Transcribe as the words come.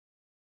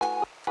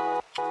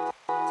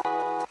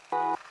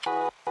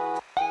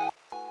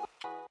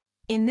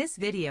In this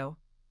video,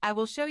 I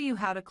will show you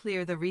how to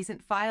clear the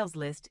recent files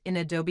list in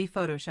Adobe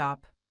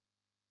Photoshop.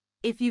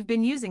 If you've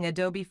been using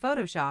Adobe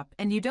Photoshop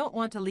and you don't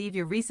want to leave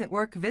your recent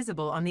work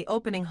visible on the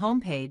opening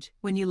homepage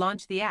when you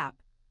launch the app,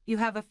 you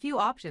have a few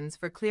options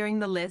for clearing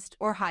the list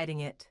or hiding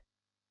it.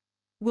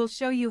 We'll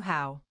show you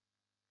how.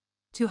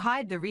 To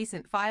hide the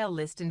recent file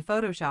list in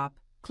Photoshop,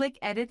 click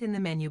Edit in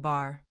the menu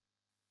bar.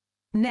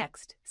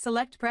 Next,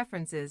 select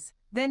Preferences,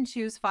 then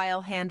choose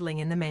File Handling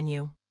in the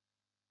menu.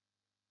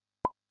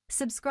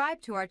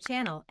 Subscribe to our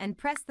channel and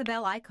press the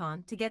bell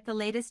icon to get the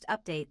latest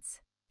updates.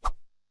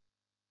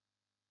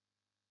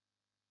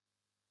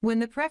 When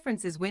the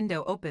Preferences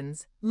window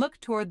opens, look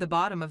toward the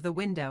bottom of the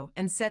window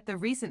and set the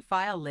recent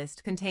file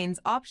list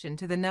contains option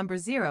to the number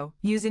 0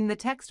 using the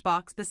text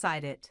box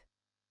beside it.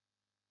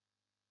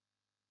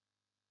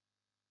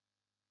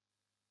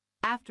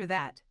 After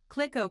that,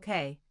 click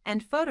OK,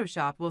 and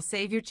Photoshop will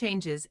save your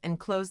changes and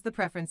close the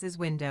Preferences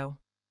window.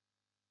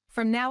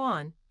 From now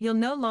on, you'll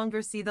no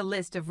longer see the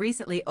list of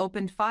recently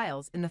opened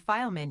files in the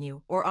File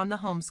menu or on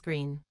the home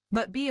screen.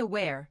 But be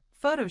aware,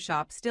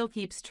 Photoshop still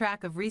keeps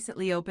track of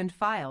recently opened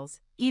files,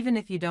 even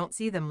if you don't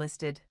see them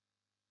listed.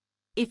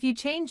 If you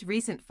change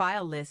Recent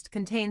File List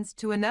Contains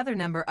to another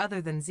number other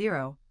than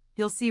 0,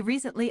 you'll see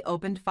recently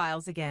opened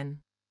files again.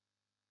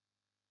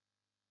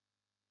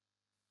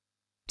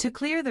 To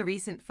clear the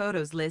Recent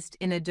Photos list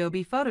in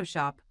Adobe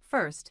Photoshop,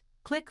 first,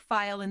 click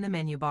File in the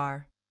menu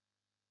bar.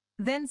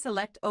 Then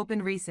select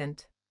Open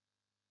Recent.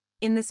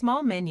 In the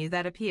small menu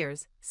that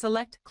appears,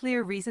 select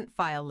Clear Recent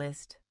File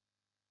List.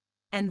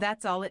 And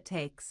that's all it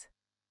takes.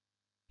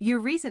 Your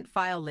recent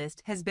file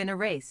list has been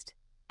erased,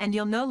 and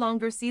you'll no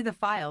longer see the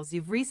files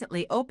you've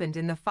recently opened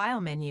in the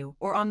File menu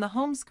or on the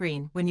home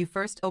screen when you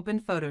first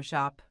opened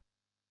Photoshop.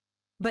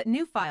 But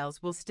new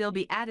files will still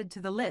be added to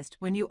the list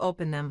when you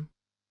open them.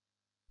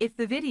 If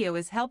the video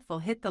is helpful,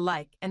 hit the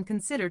like and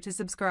consider to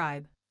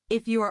subscribe.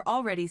 If you are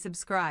already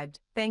subscribed,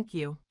 thank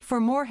you. For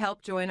more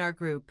help, join our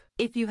group.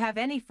 If you have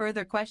any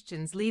further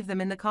questions, leave them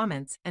in the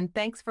comments, and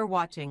thanks for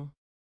watching.